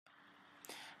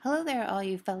Hello there, all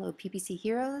you fellow PPC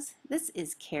heroes. This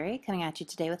is Carrie coming at you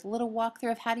today with a little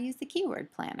walkthrough of how to use the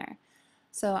keyword planner.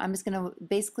 So I'm just going to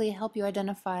basically help you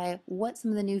identify what some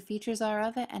of the new features are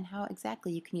of it and how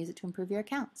exactly you can use it to improve your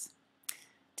accounts.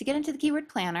 To get into the keyword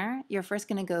planner, you're first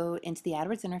going to go into the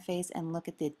AdWords interface and look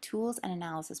at the tools and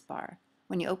analysis bar.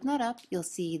 When you open that up, you'll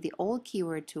see the old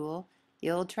keyword tool,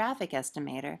 the old traffic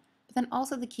estimator, but then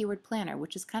also the keyword planner,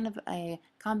 which is kind of a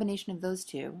combination of those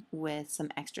two with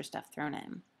some extra stuff thrown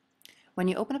in. When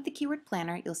you open up the keyword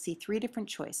planner, you'll see three different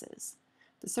choices.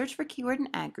 The search for keyword and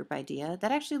ad group idea,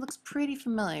 that actually looks pretty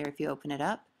familiar if you open it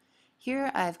up. Here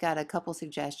I've got a couple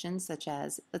suggestions, such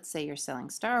as, let's say you're selling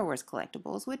Star Wars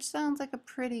collectibles, which sounds like a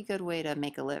pretty good way to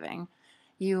make a living.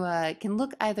 You can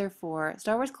look either for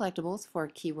Star Wars collectibles for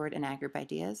keyword and ad group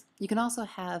ideas. You can also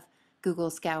have Google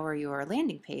scour your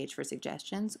landing page for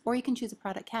suggestions, or you can choose a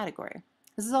product category.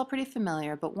 This is all pretty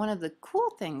familiar, but one of the cool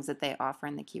things that they offer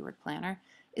in the keyword planner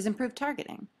is improved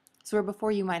targeting. So where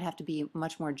before you might have to be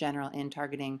much more general in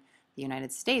targeting the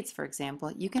United States, for example,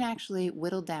 you can actually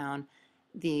whittle down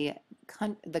the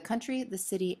country, the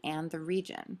city, and the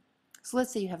region. So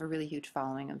let's say you have a really huge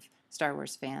following of Star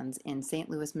Wars fans in St.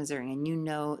 Louis, Missouri, and you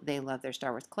know they love their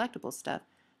Star Wars collectibles stuff.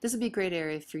 This would be a great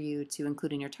area for you to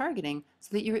include in your targeting so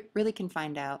that you really can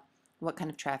find out what kind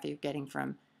of traffic you're getting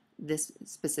from this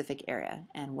specific area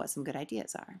and what some good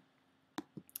ideas are.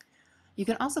 You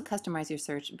can also customize your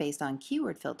search based on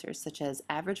keyword filters such as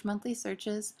average monthly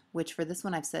searches, which for this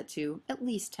one I've set to at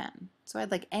least 10. So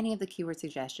I'd like any of the keyword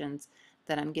suggestions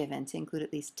that I'm given to include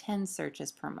at least 10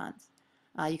 searches per month.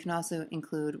 You can also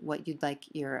include what you'd like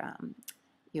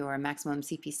your maximum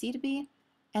CPC to be,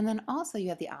 and then also you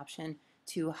have the option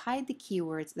to hide the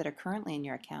keywords that are currently in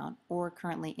your account or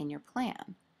currently in your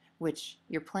plan, which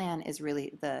your plan is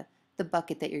really the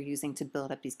bucket that you're using to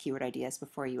build up these keyword ideas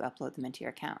before you upload them into your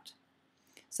account.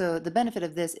 So the benefit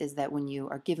of this is that when you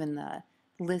are given the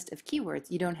list of keywords,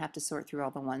 you don't have to sort through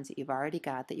all the ones that you've already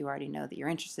got that you already know that you're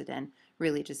interested in.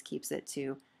 Really just keeps it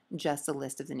to just a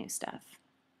list of the new stuff.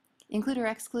 Include or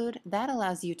exclude, that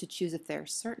allows you to choose if there are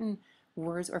certain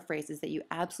words or phrases that you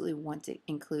absolutely want to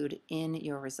include in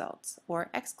your results, or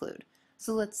exclude.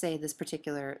 So let's say this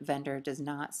particular vendor does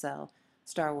not sell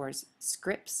Star Wars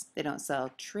scripts, they don't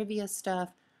sell trivia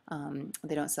stuff,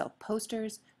 they don't sell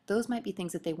posters. Those might be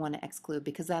things that they want to exclude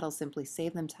because that'll simply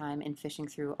save them time in fishing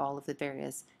through all of the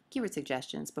various keyword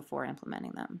suggestions before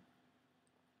implementing them.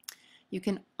 You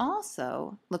can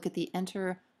also look at the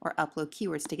enter or upload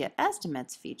keywords to get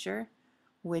estimates feature,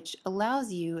 which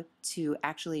allows you to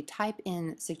actually type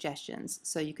in suggestions.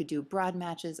 So you could do broad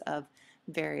matches of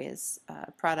various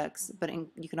products, but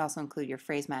you can also include your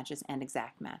phrase matches and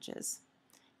exact matches.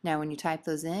 Now when you type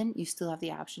those in, you still have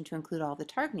the option to include all the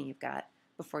targeting you've got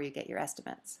before you get your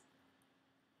estimates.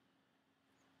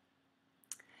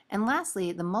 And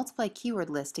lastly, the multiply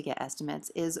keyword list to get estimates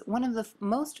is one of the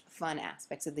most fun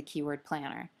aspects of the keyword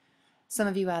planner. Some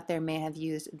of you out there may have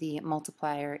used the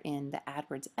multiplier in the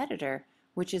AdWords editor,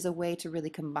 which is a way to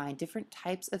really combine different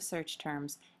types of search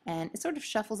terms, and it sort of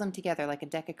shuffles them together like a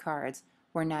deck of cards,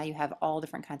 where now you have all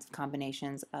different kinds of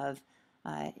combinations of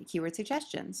keyword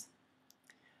suggestions.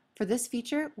 For this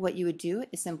feature, what you would do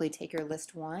is simply take your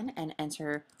list 1 and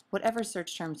enter whatever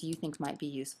search terms you think might be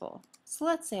useful. So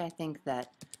let's say I think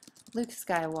that Luke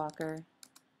Skywalker,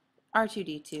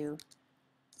 R2-D2,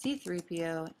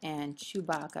 C-3PO, and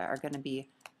Chewbacca are going to be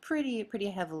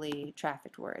pretty heavily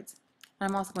trafficked words.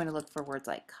 I'm also going to look for words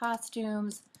like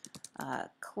costumes,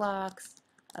 clocks,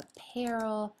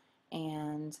 apparel,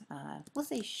 and we'll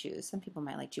say shoes. Some people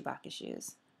might like Chewbacca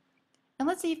shoes. And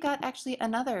let's say you've got actually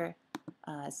another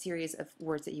series of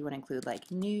words that you want to include,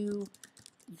 like new,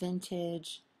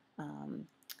 vintage,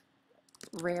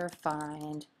 rare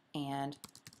find, and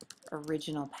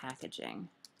original packaging.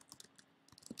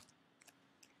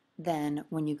 Then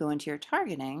when you go into your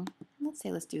targeting,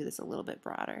 let's do this a little bit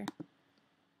broader,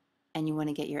 and you want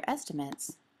to get your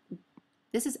estimates,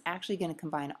 this is actually going to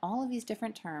combine all of these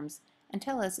different terms and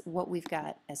tell us what we've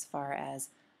got as far as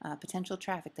potential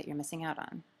traffic that you're missing out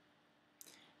on.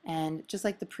 And just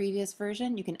like the previous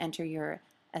version, you can enter your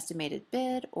estimated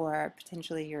bid or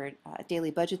potentially your daily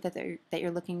budget that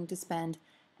you're looking to spend,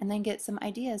 and then get some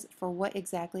ideas for what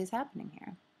exactly is happening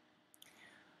here.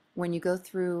 When you go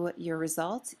through your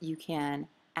results, you can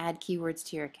add keywords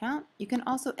to your account. You can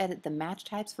also edit the match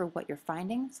types for what you're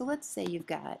finding. So let's say you've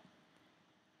got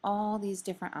all these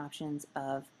different options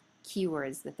of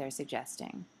keywords that they're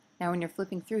suggesting. Now when you're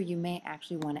flipping through, you may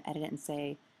actually want to edit it and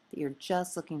say that you're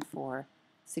just looking for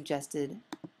suggested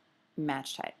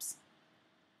match types.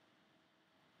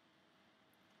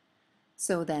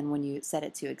 So then when you set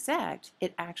it to exact,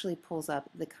 it actually pulls up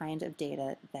the kind of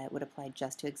data that would apply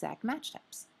just to exact match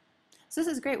types. So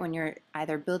this is great when you're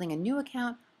either building a new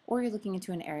account or you're looking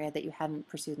into an area that you hadn't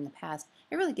pursued in the past.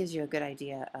 It really gives you a good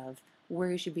idea of where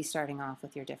you should be starting off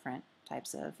with your different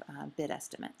types of bid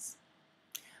estimates.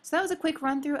 So that was a quick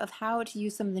run through of how to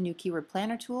use some of the new keyword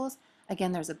planner tools.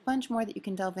 Again, there's a bunch more that you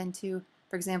can delve into.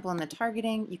 For example, in the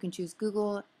targeting, you can choose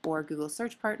Google or Google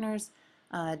search partners,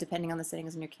 depending on the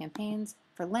settings in your campaigns.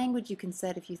 For language, you can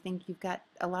set if you think you've got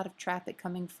a lot of traffic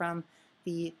coming from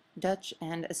the Dutch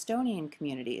and Estonian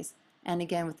communities. And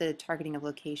again, with the targeting of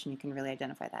location, you can really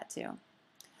identify that too.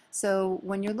 So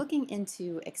when you're looking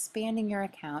into expanding your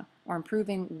account or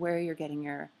improving where you're getting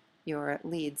your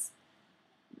leads,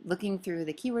 looking through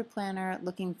the keyword planner,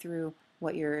 looking through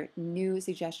what your new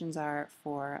suggestions are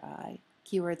for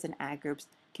keywords and ad groups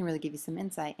can really give you some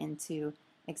insight into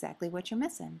exactly what you're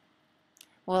missing.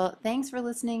 Well, thanks for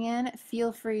listening in.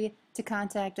 Feel free to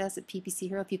contact us at PPC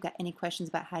Hero if you've got any questions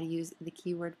about how to use the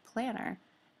keyword planner.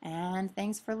 And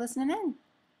thanks for listening in.